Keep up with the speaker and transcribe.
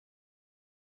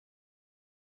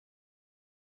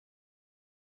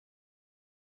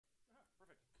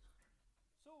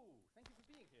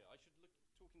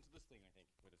talk into this thing, I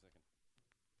think. Wait a second.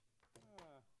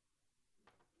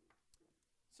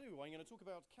 So I'm going to talk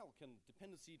about Calc and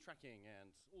dependency tracking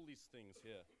and all these things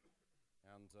here.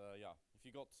 And yeah, if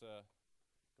you got that.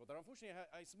 Unfortunately,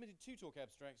 I submitted 2 talk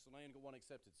abstracts and I only got 1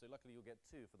 accepted. So luckily, you'll get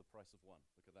 2 for the price of 1.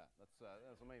 Look at that.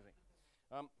 That's amazing.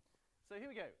 So here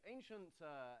we go. Ancient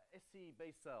SC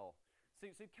base cell.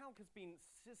 So Calc has been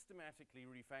systematically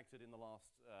refactored in the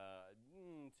last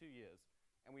 2 years,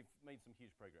 and we've made some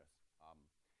huge progress.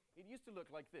 It used to look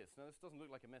like this. Now, this doesn't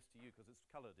look like a mess to you because it's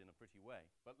colored in a pretty way,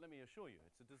 but let me assure you,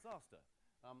 it's a disaster.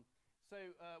 So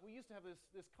we used to have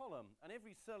this column, and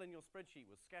every cell in your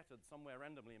spreadsheet was scattered somewhere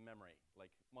randomly in memory,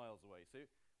 like miles away. So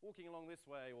walking along this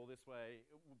way or this way,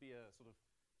 it would be a sort of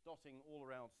dotting all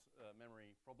around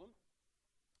memory problem.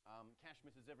 Cache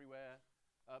misses everywhere,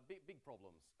 big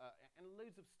problems. And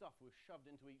loads of stuff was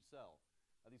shoved into each cell.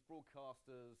 These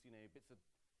broadcasters, bits of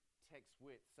text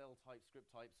width, cell types, script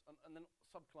types, and then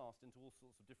subclassed into all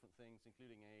sorts of different things,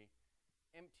 including a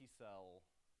empty cell,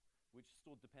 which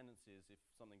stored dependencies if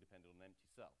something depended on an empty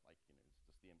cell, like, it's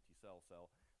just the empty cell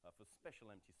for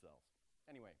special empty cells.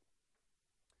 Anyway,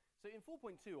 so in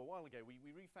 4.2, a while ago,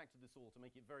 we refactored this all to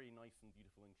make it very nice and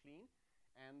beautiful and clean,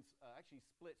 and actually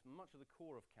split much of the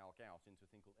core of Calc out into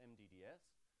a thing called MDDS,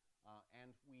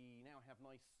 and we now have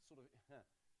nice sort of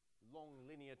long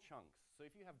linear chunks. So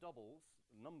if you have doubles,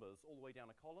 numbers, all the way down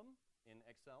a column in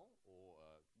Excel, or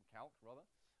Calc, rather,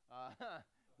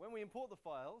 when we import the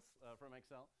files from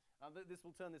Excel, this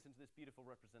will turn this into this beautiful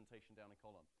representation down a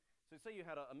column. So say you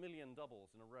had a million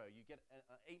doubles in a row, you get an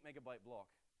 8 megabyte block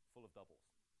full of doubles.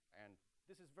 And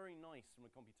this is very nice from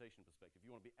a computation perspective. If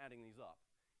you want to be adding these up,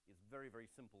 it's very, very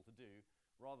simple to do,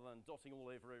 rather than dotting all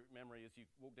over memory as you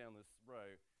walk down this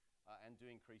row and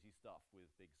doing crazy stuff with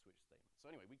big switch statements.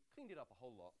 So anyway, we cleaned it up a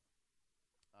whole lot,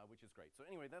 which is great. So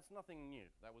anyway, that's nothing new.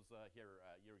 That was here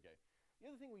a year ago.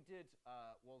 The other thing we did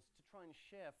was to try and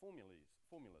share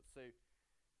formulas. So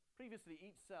previously,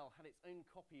 each cell had its own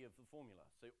copy of the formula.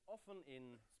 So often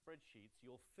in spreadsheets,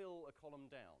 you'll fill a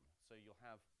column down. So you'll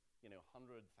have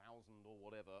 100,000 or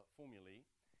whatever formulae,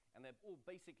 and they're all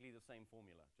basically the same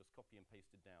formula, just copy and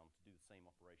pasted down to do the same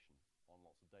operation on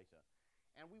lots of data.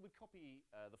 And we would copy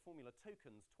the formula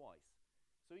tokens twice.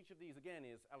 So each of these, again,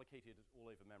 is allocated all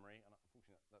over memory, and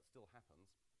unfortunately, that still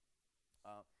happens.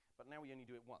 But now we only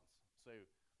do it once. So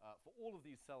for all of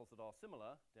these cells that are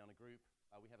similar down a group,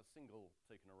 we have a single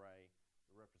token array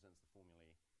that represents the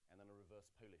formulae, and then a reverse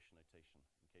Polish notation,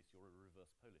 in case you're a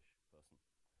reverse Polish person.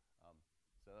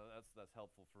 So that's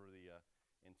helpful for the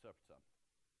interpreter.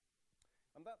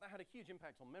 And that had a huge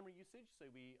impact on memory usage.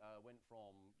 So we went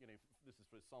from, this is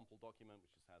for a sample document,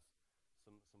 which just has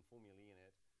some formulae in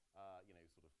it,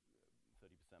 sort of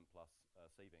 30% plus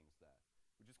savings there,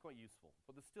 which is quite useful.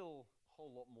 But there's still a whole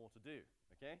lot more to do,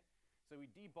 okay? So we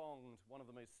debonged one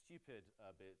of the most stupid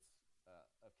bits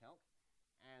of Calc,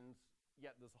 and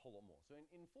yet there's a whole lot more. So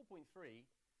in 4.3,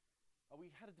 we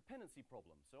had a dependency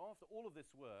problem. So after all of this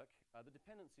work, the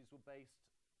dependencies were based,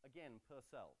 again, per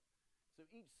cell. So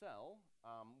each cell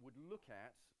would look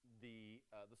at the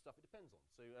stuff it depends on.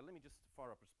 So let me just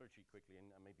fire up a spreadsheet quickly, and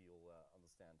maybe you'll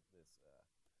understand this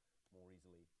more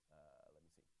easily. Let me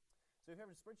see. So we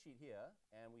have a spreadsheet here,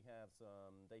 and we have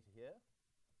some data here,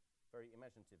 very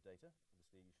imaginative data.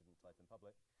 Obviously, you shouldn't type in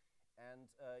public. And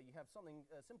you have something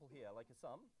simple here, like a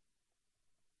sum.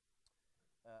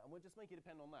 And we'll just make it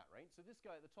depend on that, right? So this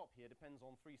guy at the top here depends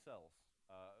on 3 cells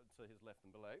to his left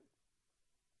and below.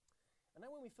 And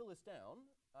now when we fill this down,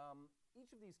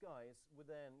 each of these guys would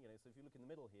then, so if you look in the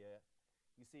middle here,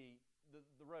 you see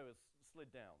the row is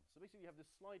slid down. So basically you have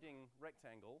this sliding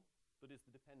rectangle that is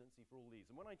the dependency for all these.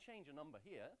 And when I change a number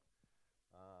here,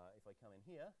 if I come in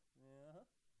here,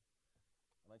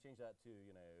 and I change that to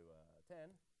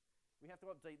 10, we have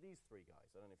to update these 3 guys.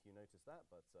 I don't know if you noticed that,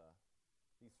 but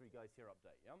these 3 guys here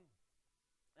update, yeah?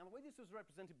 And the way this was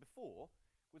represented before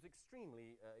was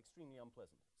extremely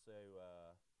unpleasant. So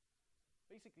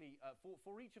basically,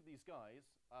 for each of these guys,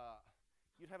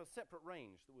 you'd have a separate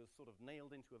range that was sort of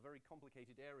nailed into a very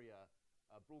complicated area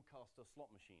broadcaster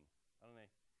slot machine. I don't know.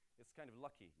 It's kind of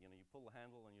lucky. You pull the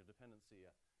handle and your dependency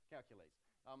calculates.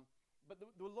 But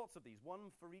there were lots of these, one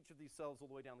for each of these cells all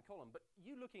the way down the column. But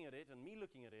you looking at it and me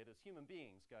looking at it as human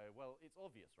beings go, well, it's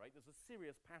obvious, right? There's a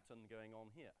serious pattern going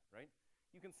on here, right?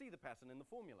 You can see the pattern in the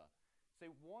formula. So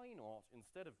why not,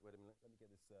 instead of, wait a minute, let me get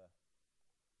this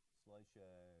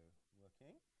slideshow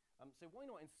working. So why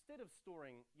not, instead of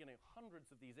storing, hundreds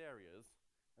of these areas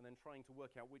and then trying to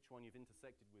work out which one you've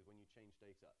intersected with when you change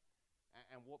data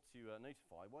and what to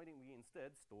notify, why don't we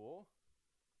instead store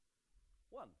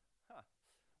 1?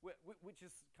 Which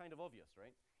is kind of obvious,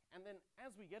 right? And then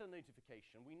as we get a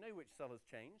notification, we know which cell has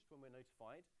changed when we're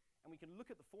notified, and we can look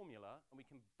at the formula, and we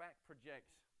can back project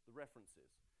the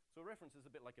references. So a reference is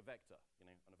a bit like a vector,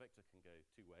 and a vector can go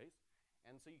two ways.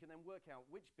 And so you can then work out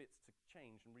which bits to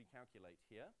change and recalculate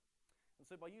here. And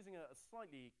so by using a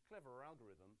slightly cleverer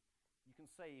algorithm, you can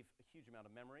save a huge amount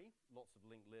of memory, lots of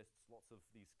linked lists, lots of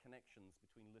these connections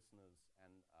between listeners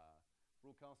and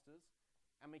broadcasters,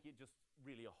 and make it just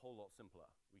really a whole lot simpler.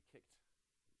 We kicked,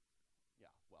 yeah,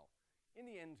 well, in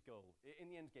the end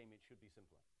game, it should be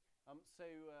simpler.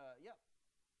 Yeah,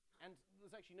 and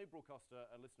there's actually no broadcaster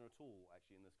listener at all,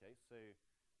 actually, in this case. So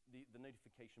the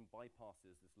notification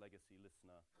bypasses this legacy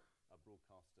listener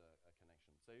broadcaster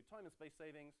connection. So time and space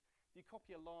savings. If you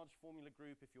copy a large formula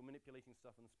group, if you're manipulating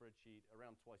stuff in the spreadsheet,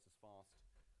 around twice as fast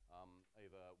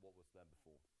over what was there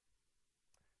before.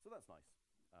 So that's nice,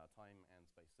 time and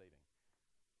space saving.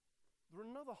 There are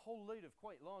another whole load of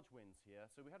quite large wins here.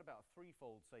 So we had about a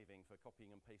threefold saving for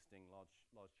copying and pasting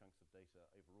large chunks of data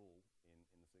overall in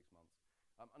the 6 months.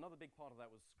 Another big part of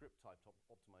that was script type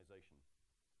optimization.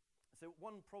 So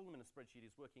one problem in a spreadsheet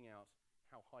is working out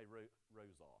how high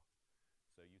rows are.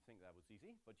 So you'd think that was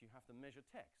easy, but you have to measure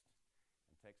text.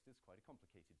 And text is quite a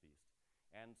complicated beast.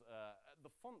 And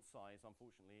the font size,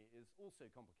 unfortunately, is also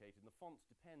complicated. And the font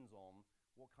depends on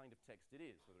what kind of text it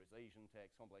is, whether it's Asian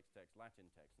text, complex text, Latin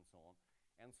text, and so on.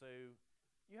 And so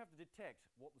you have to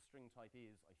detect what the string type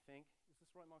is, I think. Is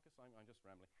this right, Marcus? I'm just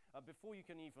rambling. Before you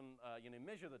can even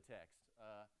measure the text,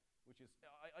 which is,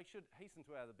 I should hasten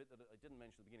to add a bit that I didn't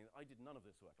mention at the beginning. I did none of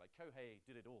this work. Like, Kohei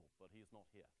did it all, but he is not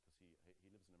here, because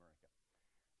he lives in America.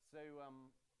 So,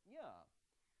 yeah.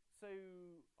 So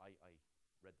I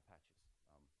read the patches.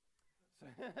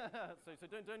 So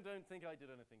don't think I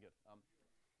did anything good.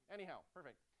 Anyhow,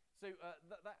 perfect. So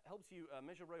that helps you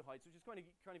measure row heights, which is kind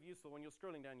of useful when you're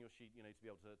scrolling down your sheet, to be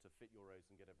able to fit your rows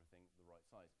and get everything the right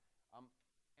size.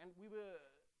 And we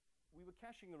were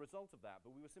caching the result of that,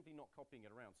 but we were simply not copying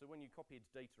it around. So when you copied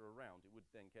data around, it would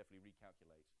then carefully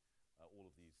recalculate all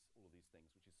of these things,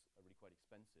 which is really quite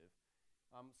expensive.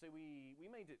 So we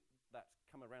made that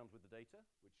come around with the data,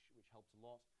 which helped a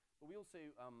lot. But we also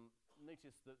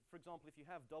noticed that, for example, if you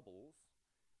have doubles,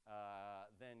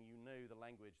 then you know the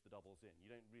language the double's in. You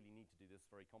don't really need to do this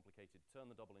very complicated. Turn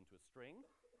the double into a string,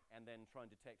 and then try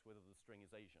and detect whether the string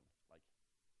is Asian. Like,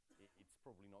 it's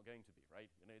probably not going to be, right?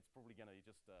 It's probably going to be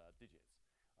just digits.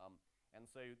 And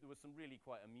so there was some really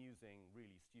quite amusing,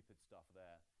 really stupid stuff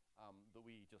there that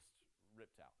we just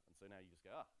ripped out. And so now you just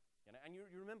go, and you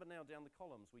remember now down the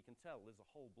columns, we can tell there's a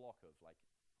whole block of like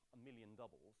 1 million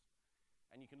doubles.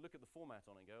 And you can look at the format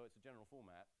on it and go, it's a general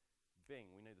format.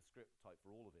 Bing, we know the script type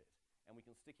for all of it. And we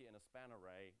can stick it in a span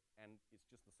array, and it's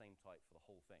just the same type for the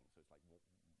whole thing. So it's like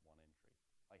one entry,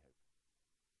 I hope.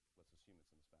 Let's assume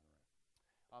it's in the span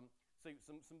array. So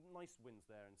some nice wins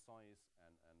there in size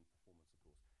and performance, of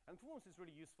course. And performance is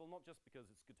really useful, not just because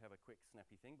it's good to have a quick,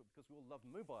 snappy thing, but because we all love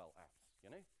mobile apps,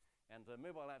 And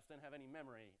mobile apps don't have any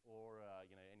memory or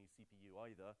any CPU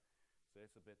either, so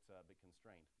it's a bit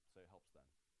constrained. So it helps then.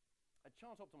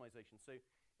 Chart optimization. So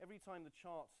every time the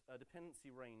chart dependency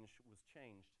range was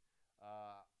changed,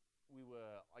 we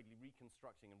were idly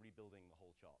reconstructing and rebuilding the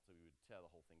whole chart. So we would tear the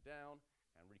whole thing down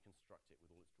and reconstruct it with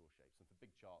all its draw shapes. And for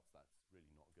big charts, that's really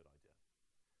not a good idea.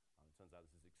 It turns out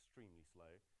this is extremely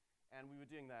slow. And we were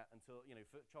doing that until,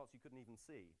 for charts you couldn't even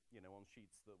see, on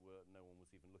sheets that no one was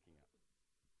even looking at.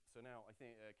 So now I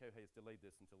think Kohei has delayed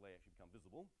this until they actually become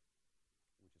visible,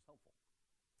 which is helpful.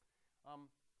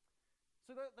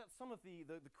 So that's some of the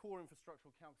core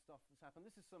infrastructural calc stuff that's happened.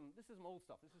 This is some old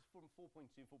stuff. This is from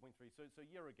 4.2, 4.3. So a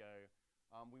year ago,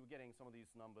 we were getting some of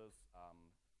these numbers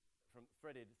from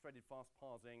threaded fast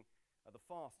parsing. The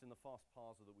fast in the fast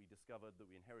parser that we discovered, that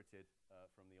we inherited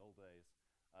from the old days,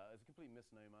 is a complete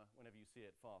misnomer. Whenever you see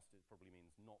it fast, it probably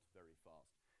means not very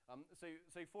fast.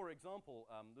 So for example,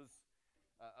 there's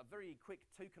a very quick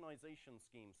tokenization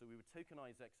scheme. So we would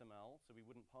tokenize XML, so we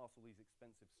wouldn't pass all these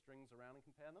expensive strings around and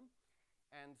compare them.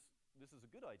 And this is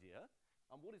a good idea.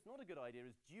 What is not a good idea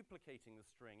is duplicating the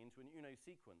string into an UNO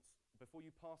sequence before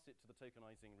you pass it to the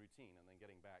tokenizing routine and then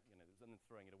getting back, and then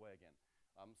throwing it away again.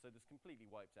 So this completely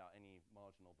wiped out any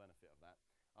marginal benefit of that.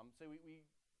 So we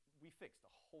fixed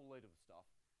a whole load of stuff.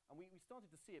 And we started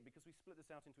to see it because we split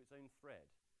this out into its own thread.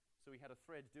 So we had a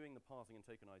thread doing the parsing and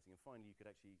tokenizing, and finally you could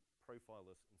actually profile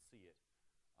this and see it.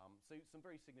 So some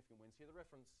very significant wins here. The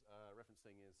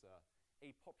referencing is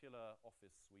a popular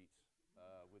office suite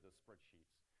with a spreadsheet.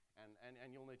 And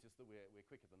you'll notice that we're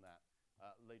quicker than that,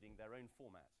 loading their own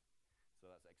format. So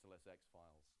that's XLSX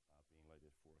files being loaded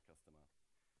for a customer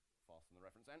faster than the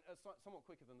reference. And somewhat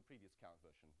quicker than the previous Calc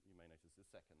version. You may notice the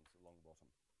seconds along the bottom.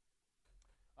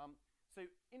 So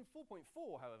in 4.4,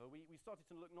 however, we started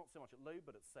to look not so much at load,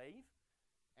 but at save.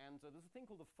 And there's a thing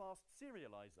called the fast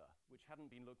serializer, which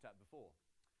hadn't been looked at before.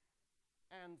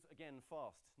 And again,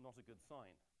 fast, not a good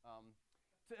sign.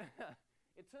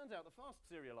 It turns out the fast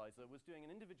serializer was doing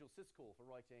an individual syscall for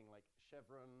writing like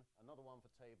chevron, another one for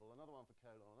table, another one for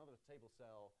colon, another table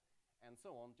cell, and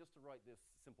so on, just to write this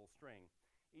simple string.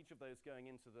 Each of those going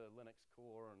into the Linux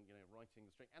core and writing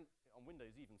the string, and on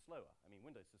Windows even slower. I mean,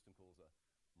 Windows system calls are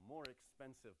more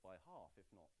expensive by half, if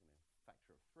not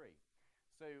factor of 3.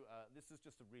 So this is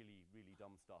just a really, really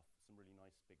dumb stuff. Some really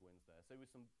nice big wins there. So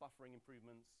with some buffering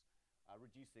improvements,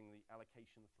 reducing the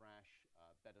allocation thrash,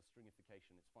 better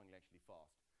stringification, it's finally actually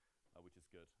fast, which is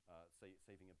good,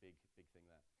 saving a big thing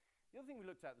there. The other thing we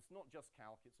looked at, it's not just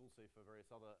Calc, it's also for various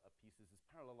other pieces, is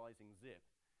parallelizing zip.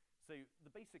 So the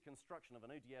basic construction of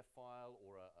an ODF file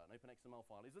or an OpenXML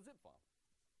file is a zip file.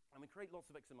 And we create lots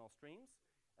of XML streams,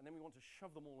 and then we want to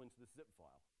shove them all into this zip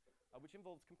file, which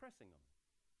involves compressing them.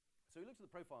 So we looked at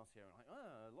the profiles here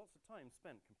and lots of time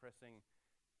spent compressing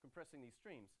these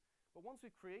streams. But once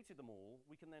we've created them all,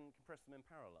 we can then compress them in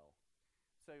parallel.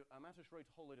 So Matush wrote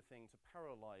a whole load of things to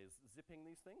parallelize zipping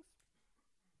these things.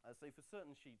 So for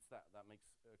certain sheets, that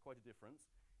makes quite a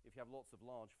difference. If you have lots of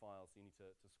large files you need to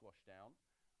squash down.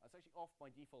 It's actually off by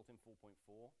default in 4.4.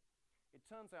 It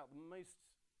turns out the most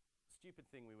stupid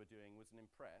thing we were doing was an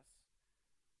impress.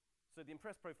 So the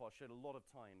impress profile showed a lot of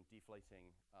time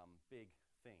deflating big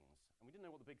things. And we didn't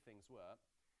know what the big things were.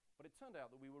 But it turned out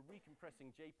that we were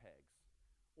recompressing JPEGs.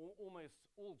 Almost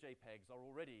all JPEGs are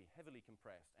already heavily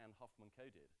compressed and Huffman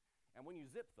coded. And when you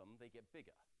zip them, they get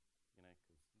bigger, because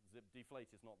zip deflate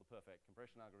is not the perfect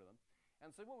compression algorithm. And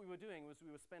so what we were doing was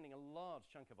we were spending a large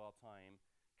chunk of our time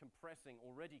compressing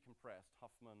already compressed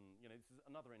Huffman. This is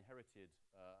another inherited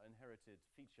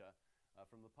feature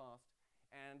from the past.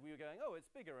 And we were going, oh,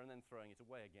 it's bigger, and then throwing it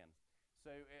away again. So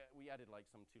we added like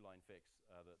some 2-line fix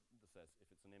that says if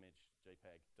it's an image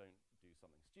JPEG, don't do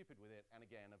something stupid with it. And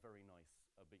again, a very nice,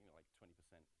 big, like 20%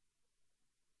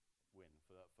 win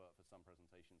for some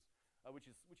presentations, which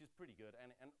is pretty good.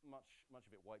 And much of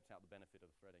it wipes out the benefit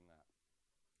of threading that,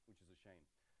 which is a shame.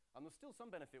 There's still some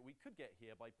benefit we could get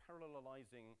here by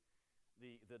parallelizing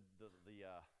the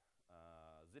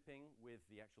zipping with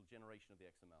the actual generation of the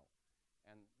XML.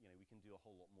 And we can do a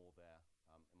whole lot more there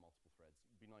in multiple threads.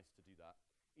 It'd be nice to do that,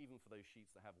 even for those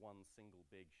sheets that have one single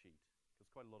big sheet, because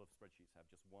quite a lot of spreadsheets have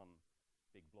just one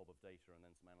big blob of data and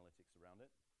then some analytics around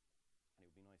it. And it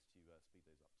would be nice to speed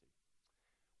those up too.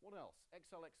 What else?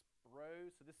 XLX row.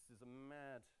 So this is a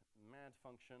mad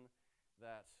function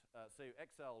that, so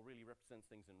XL really represents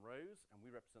things in rows, and we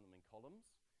represent them in columns.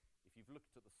 If you've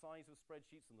looked at the size of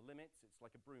spreadsheets and the limits, it's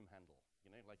like a broom handle.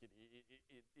 Like it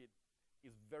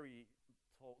is very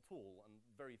tall and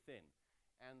very thin.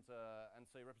 And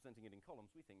so representing it in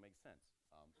columns, we think makes sense.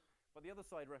 But the other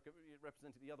side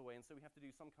represents it the other way, and so we have to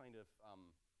do some kind of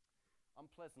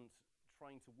unpleasant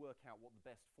trying to work out what the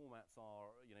best formats are,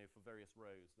 for various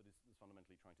rows that is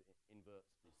fundamentally trying to invert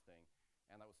this thing.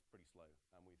 And that was pretty slow,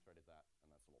 and we threaded that, and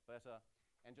that's a lot better.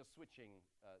 And just switching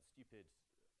stupid,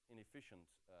 inefficient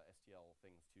STL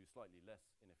things to slightly less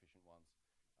inefficient ones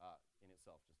in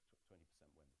itself, just 20%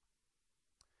 win.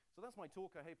 So that's my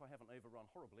talk. I hope I haven't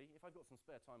overrun horribly. If I've got some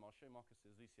spare time, I'll show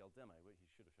Marcus's VCL demo, which he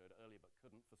should have showed earlier but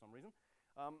couldn't for some reason.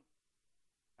 Am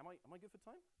I good for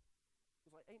time?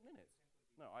 It was like 8 minutes.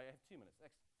 No, I have 2 minutes.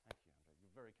 Excellent. Thank you, Andre.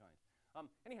 You're very kind.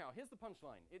 Anyhow, here's the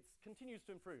punchline. It continues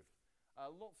to improve.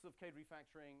 Lots of code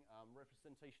refactoring,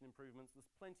 representation improvements.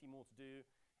 There's plenty more to do.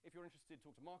 If you're interested,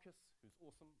 talk to Marcus, who's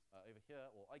awesome, over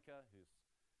here, or Ika, who's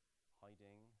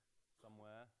hiding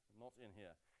somewhere, not in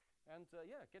here. And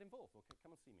yeah, get involved, or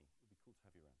come and see me. It'd be cool to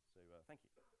have you around. So thank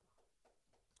you.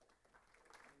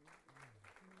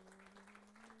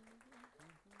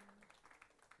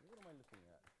 What am I looking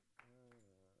at?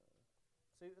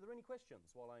 So are there any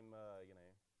questions while I'm,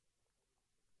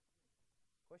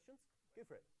 Questions? Go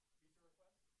for it.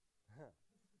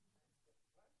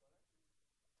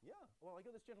 Yeah, well, I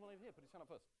got this gentleman over here, put his hand up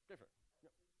first. Go for it.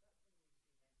 Yep.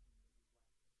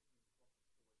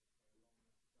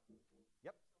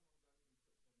 Yep.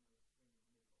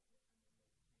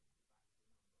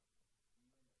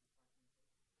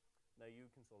 No, you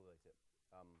consolidate it.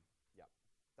 Yeah,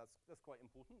 that's quite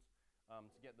important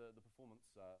to get the performance.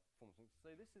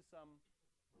 So this is, I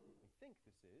think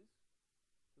this is,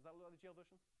 does that look like the GL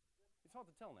version? It's hard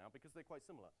to tell now because they're quite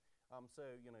similar. So,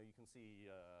 you can see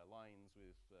lines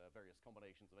with various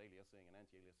combinations of aliasing and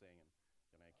anti-aliasing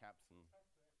and, caps and...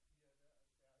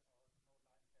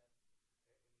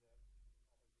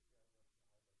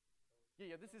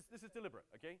 Yeah, yeah. This is deliberate.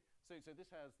 Okay. So this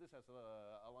has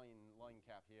a line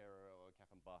cap here or a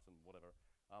cap and button whatever.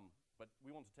 But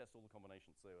we want to test all the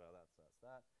combinations. So that's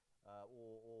that.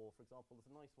 Or for example, there's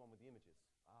a nice one with the images.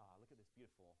 Ah, look at this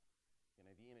beautiful,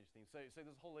 the image theme. So there's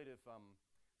a whole load of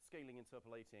scaling,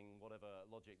 interpolating, whatever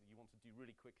logic that you want to do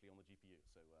really quickly on the GPU.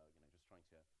 So just trying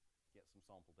to get some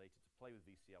sample data to play with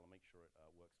VCL and make sure it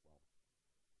works well.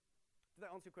 Did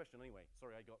that answer your question anyway?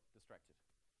 Sorry, I got distracted.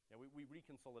 Yeah, we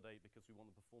reconsolidate because we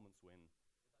want the performance win.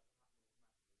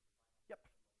 Yep.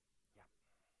 Yeah.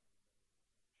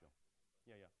 Sure.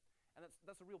 Yeah, yeah. And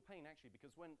that's a real pain actually,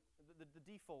 because when the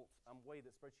default way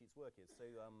that spreadsheets work is so.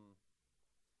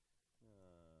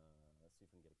 Let's see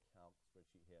if we can get a calc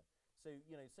spreadsheet here. So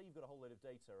say you've got a whole load of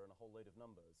data and a whole load of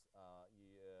numbers,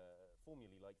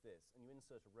 formulae like this, and you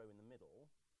insert a row in the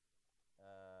middle.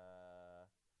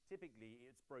 Typically,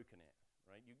 it's broken it,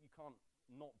 right? You can't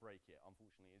not break it,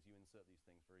 unfortunately, as you insert these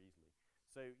things very easily.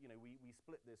 So we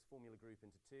split this formula group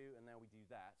into two, and now we do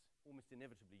that. Almost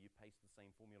inevitably, you paste the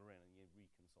same formula in and you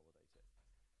reconsolidate it,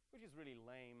 which is really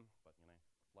lame, but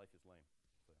life is lame.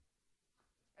 So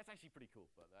that's actually pretty cool.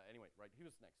 But anyway, right,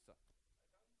 who's next? Sir?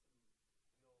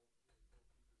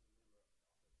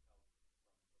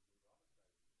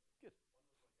 Good.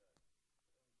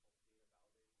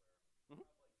 Mm-hmm.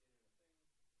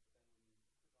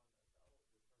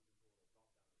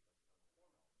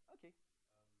 Okay.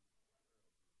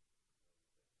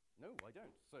 No, I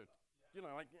don't. So,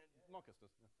 like Marcus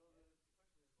does. Yeah.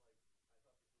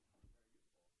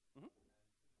 Mm-hmm.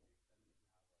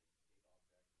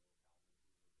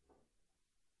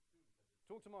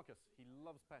 Talk to Marcus. He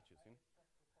loves patches.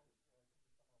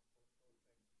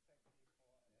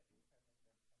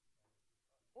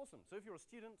 Awesome. So if you're a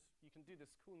student, you can do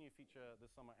this cool new feature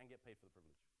this summer and get paid for the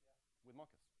privilege with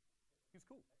Marcus, who's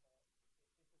cool.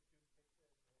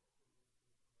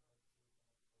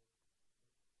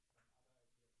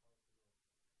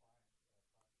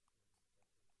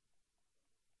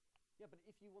 Yeah, but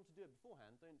if you want to do it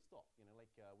beforehand, don't stop.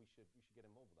 We should get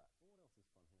involved with that. Oh, what else is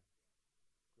fun here?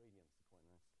 Gradients are quite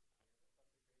nice.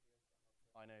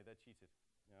 I know, they're cheated.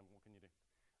 Yeah, what can you do?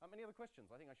 Any other questions?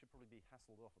 I think I should probably be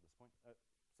hassled off at this point.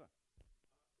 Sir?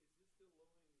 Is this still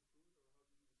low-hanging fruit, or how do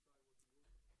you decide what to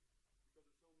work on? Because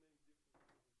there's so many different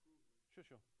kinds of improvements.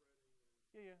 Sure.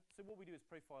 Yeah. So what we do is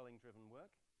profiling-driven work.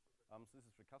 Okay. So this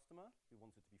is for a customer who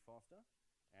wants it to be faster.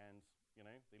 And,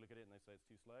 they look at it and they say it's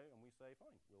too slow, and we say,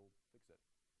 fine, we'll fix it.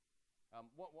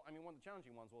 One of the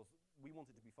challenging ones was we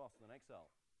wanted to be faster than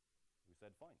Excel. We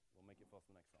said, fine, we'll make it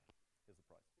faster than Excel. Here's the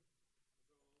price.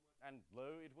 And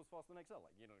it was faster than Excel.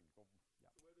 Yeah. So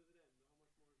where does it end? How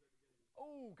much more is there to get into?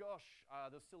 Oh, gosh.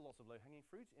 There's still lots of low-hanging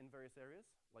fruit in various areas.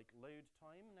 Like load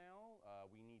time now.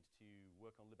 We need to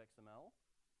work on libxml,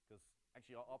 because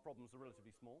actually our problems are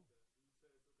relatively small.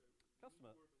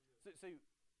 Customer. So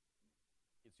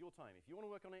it's your time. If you want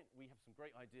to work on it, we have some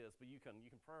great ideas, but you can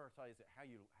prioritize it how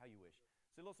you wish.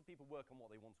 So lots of people work on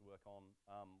what they want to work on.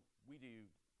 We do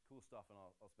cool stuff in our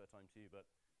spare time too, but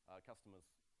customers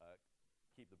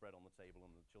keep the bread on the table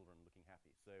and the children looking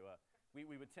happy. So we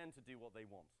would tend to do what they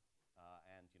want,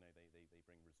 and they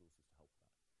bring resources to help that.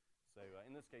 So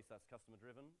in this case, that's customer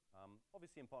driven.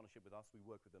 Obviously, in partnership with us, we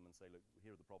work with them and say, look,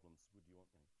 here are the problems. Do you want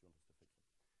us to fix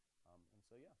them? And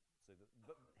so yeah. So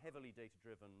the heavily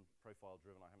data-driven,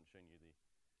 profile-driven. I haven't shown you the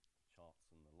charts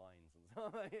and the lines and so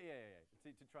on. yeah.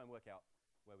 To try and work out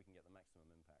where we can get the maximum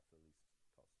impact for the least cost.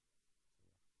 So, yeah.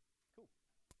 Cool.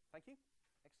 Thank you.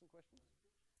 Excellent questions.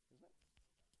 Isn't it?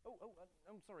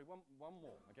 I'm sorry. One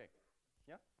more. Okay.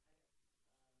 Yeah.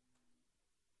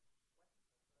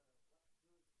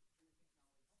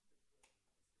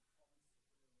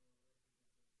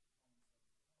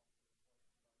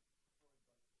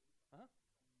 Uh-huh.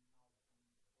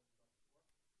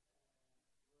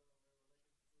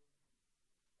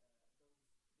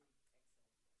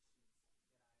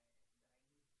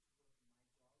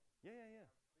 Yeah.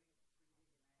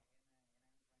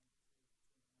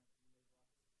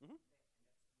 Mm-hmm.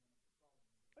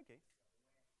 Okay.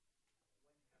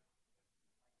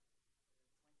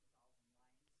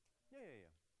 Yeah.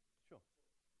 Sure.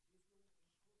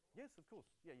 Yes, of course.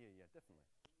 Yeah, definitely.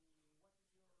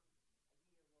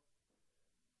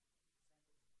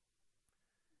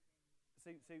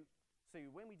 So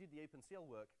when we did the OpenCL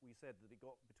work, we said that it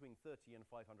got between 30 and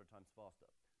 500 times faster.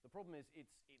 The problem is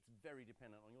it's very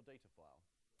dependent on your data file.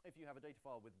 If you have a data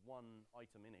file with one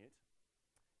item in it,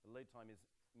 the load time is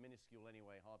minuscule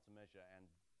anyway, hard to measure, and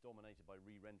dominated by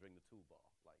re-rendering the toolbar,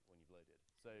 like when you've loaded.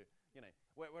 So,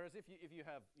 whereas if you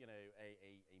have,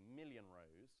 a million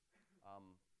rows,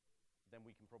 then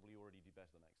we can probably already do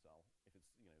better than Excel if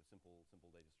it's, simple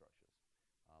data structures.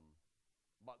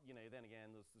 But then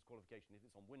again, there's this qualification. If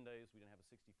it's on Windows, we don't have a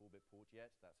 64-bit port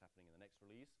yet. That's happening in the next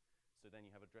release. So then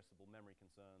you have addressable memory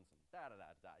concerns and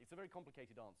da-da-da-da. It's a very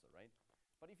complicated answer, right?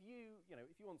 But if you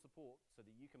want support so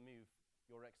that you can move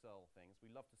your Excel things,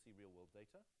 we love to see real-world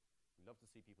data. We love to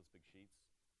see people's big sheets.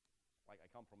 I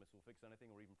can't promise we'll fix anything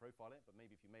or even profile it, but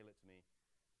maybe if you mail it to me,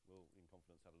 we'll, in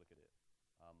confidence, have a look at it.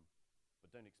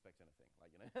 But don't expect anything.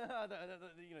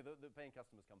 The paying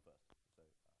customers come first. So, yeah.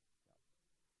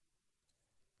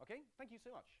 Okay, thank you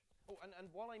so much. Oh, and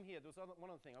while I'm here, there was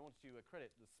one other thing. I wanted to credit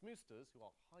the smoosters who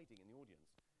are hiding in the audience,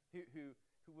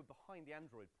 who were behind the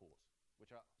Android port,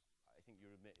 which I think you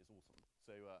admit is awesome.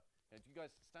 So, you guys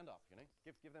stand up,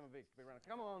 give them a big round.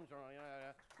 Come on, John.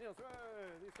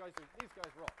 These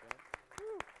guys rock.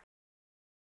 Woo.